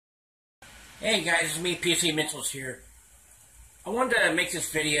Hey guys, it's me, PC Mentals here. I wanted to make this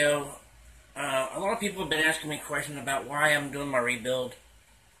video. A lot of people have been asking me questions about why I'm doing my rebuild.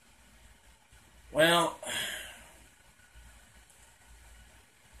 Well,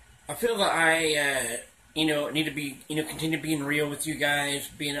 I feel that I, need to be, continue being real with you guys,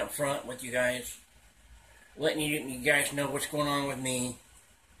 being upfront with you guys, letting you guys know what's going on with me.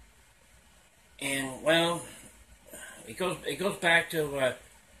 And well, it goes back to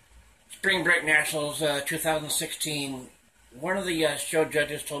Spring Break Nationals 2016. One of the show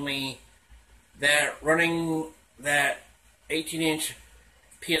judges told me that running that 18-inch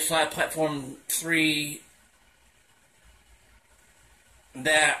PSI Platform 3,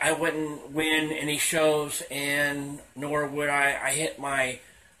 that I wouldn't win any shows, and nor would I hit my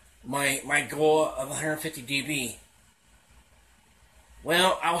goal of 150 dB.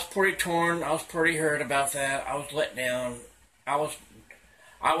 Well, I was pretty torn. I was pretty hurt about that. I was let down. I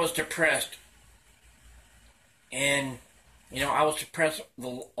was depressed, and I was depressed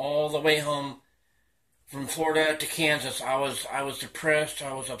all the way home from Florida to Kansas. I was depressed.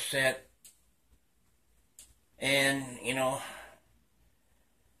 I was upset, and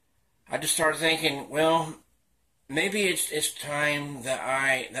I just started thinking, well, maybe it's time that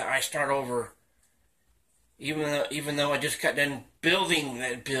I start over. Even though I just got done building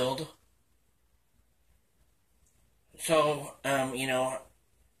that build, so I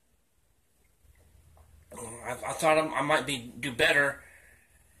thought I might do better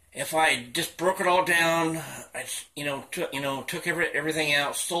if I just broke it all down. I took everything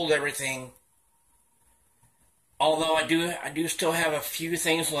out, sold everything. Although I do still have a few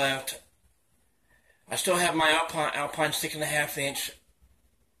things left. I still have my Alpine 6.5-inch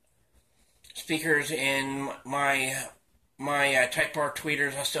speakers and my Type R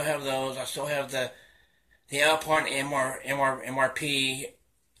tweeters. I still have those. I still have the Alpine MRP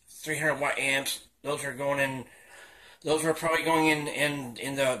 300 watt amps. Those are going in. Those are probably going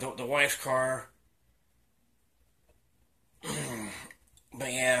in the wife's car.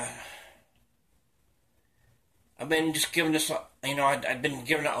 But yeah, I've been just giving this. I've been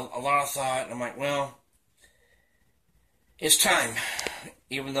giving it a lot of thought. And I'm like, well, it's time.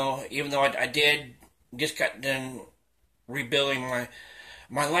 Even though I did just got done rebuilding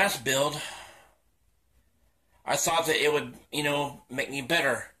my last build, I thought that it would make me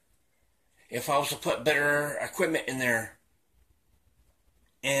better if I was to put better equipment in there.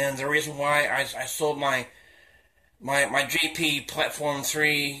 And the reason why I sold my JP Platform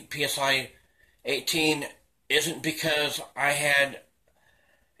 3 PSI 18 isn't because I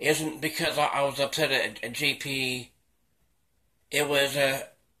was upset at JP. It was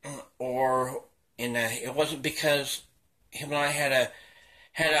it wasn't because him and I had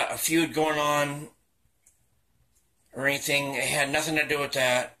a feud going on or anything. It had nothing to do with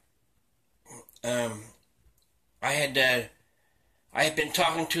that. I had been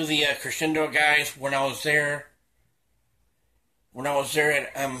talking to the Crescendo guys when I was there. When I was there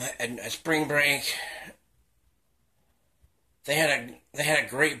at Spring Break, they had a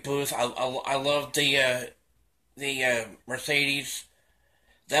great booth. I loved the Mercedes.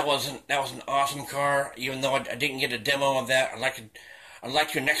 That was an awesome car. Even though I didn't get a demo of that, I'd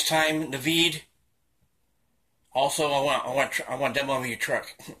like to next time, Naveed. Also, I want a demo of your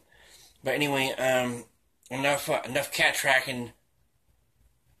truck. But anyway, enough cat tracking.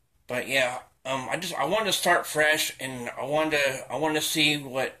 But yeah, I wanted to start fresh, and I wanted to see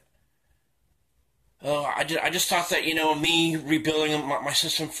what. I just thought that me rebuilding my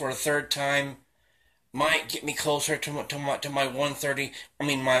system for a third time might get me closer to my 130. I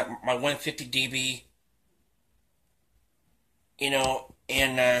mean my 150 dB.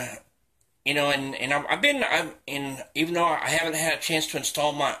 Even though I haven't had a chance to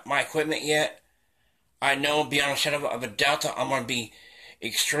install my equipment yet, I know beyond a shadow of a doubt that I'm going to be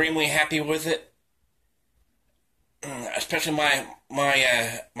extremely happy with it. Especially my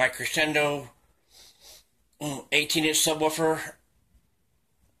Crescendo 18-inch subwoofer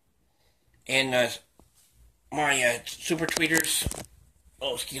and my super tweeters.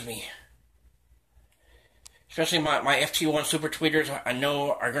 Oh, excuse me. Especially my FT1 super tweeters, I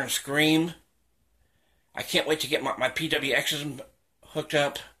know are going to scream. I can't wait to get my PWXs hooked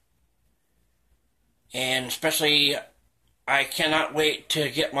up. And especially, I cannot wait to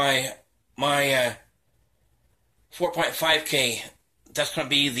get my 4.5K. That's going to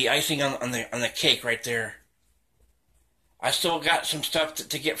be the icing on the cake right there. I still got some stuff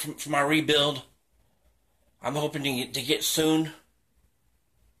to get from my rebuild. I'm hoping to get soon.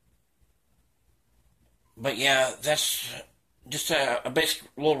 But yeah, that's just a basic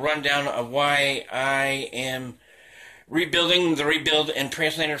little rundown of why I am rebuilding the rebuild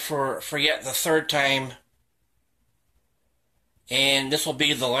impersonator for yet the third time. And this will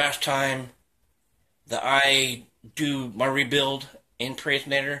be the last time that I do my rebuild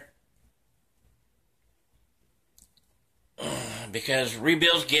impersonator. Because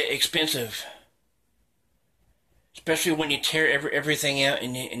rebuilds get expensive. Especially when you tear everything out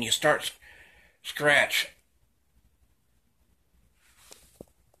and you start scratch.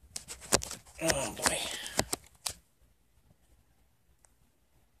 Oh boy.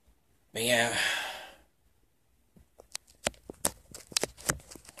 But yeah.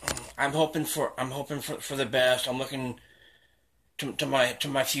 I'm hoping for the best. I'm looking to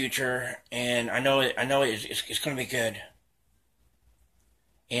my future, and I know it's going to be good.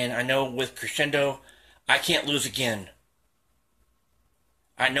 And I know with Crescendo, I can't lose again.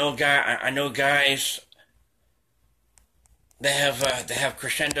 I know guys that have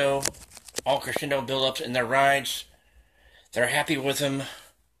Crescendo, all Crescendo build-ups in their rides. They're happy with them.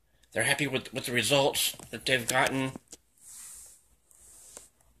 They're happy with the results that they've gotten.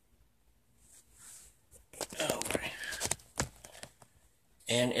 Oh boy.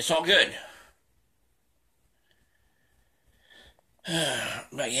 And it's all good.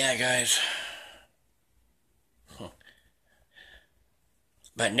 But yeah, guys.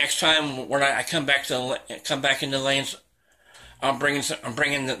 But next time when I come back in the lanes, I'm bringing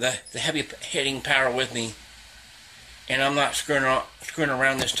the heavy hitting power with me, and I'm not screwing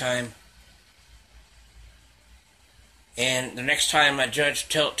around this time. And the next time a judge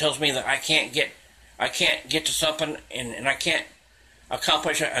tells me that I can't get to something and I can't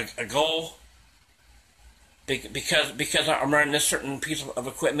accomplish a goal because I'm running this certain piece of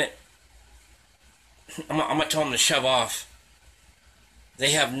equipment, I'm gonna tell them to shove off.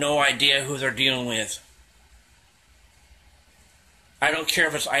 They have no idea who they're dealing with. I don't care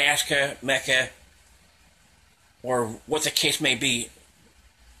if it's Ayaska, Mecca, or what the case may be.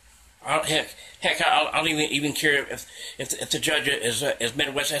 I'll even care if the judge is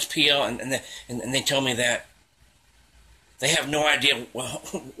Midwest SPL and they tell me that. They have no idea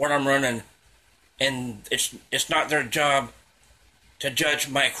what I'm running, and it's not their job to judge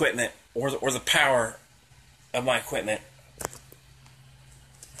my equipment or the power of my equipment.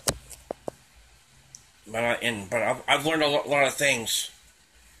 But I've learned a lot of things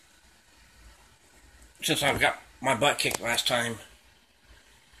since I've got my butt kicked last time.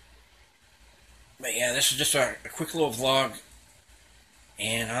 But yeah, this is just a quick little vlog,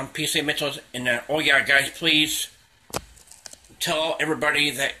 and I'm PC Mitchell. And oh yeah, guys, please tell everybody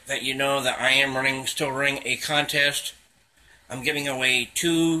that you know that I am still running a contest. I'm giving away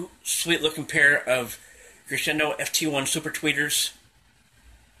 2 sweet-looking pair of Crescendo FT1 Super Tweeters.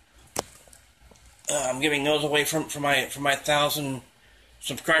 I'm giving those away for my 1,000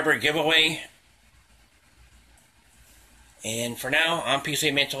 subscriber giveaway. And for now, I'm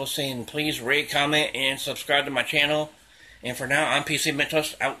PC Mentalist saying please rate, comment, and subscribe to my channel. And for now, I'm PC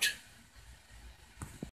Mentalist out.